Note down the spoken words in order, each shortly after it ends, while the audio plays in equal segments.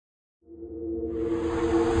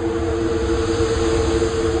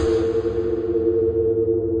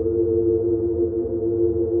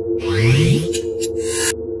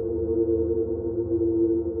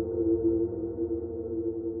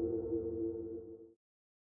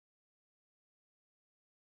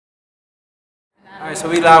Alright, so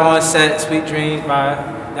we live on set, Sweet Dreams by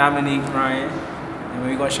Dominique Ryan. And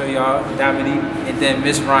we're gonna show y'all Dominique and then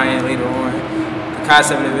Miss Ryan later on. The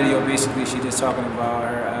concept of the video, basically, she just talking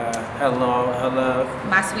about her love.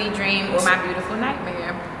 My sweet dream or my beautiful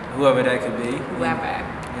nightmare. Whoever that could be. Whoever.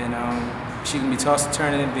 And she can be tossed and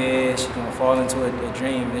turned in bed, she's gonna fall into a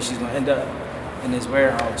dream, and then she's gonna end up in this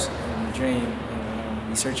warehouse in the dream and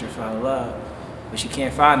be searching for her love. But she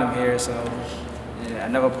can't find him here, so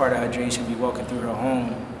another part of her dream, she'll be walking through her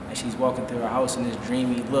home, and she's walking through her house in this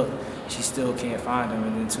dreamy look. She still can't find him,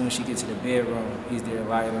 and then as soon as she gets to the bedroom, he's there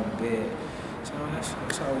lying on the bed. So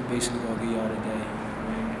that's all we basically gonna give y'all today.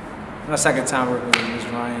 My second time working with Ms.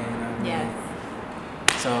 Ryan. Yes.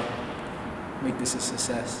 So make this a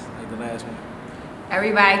success like the last one.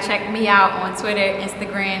 Everybody check me out on Twitter,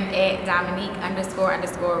 Instagram at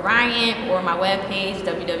Dominique__Ryan or my webpage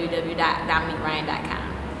www.dominiqueryan.com.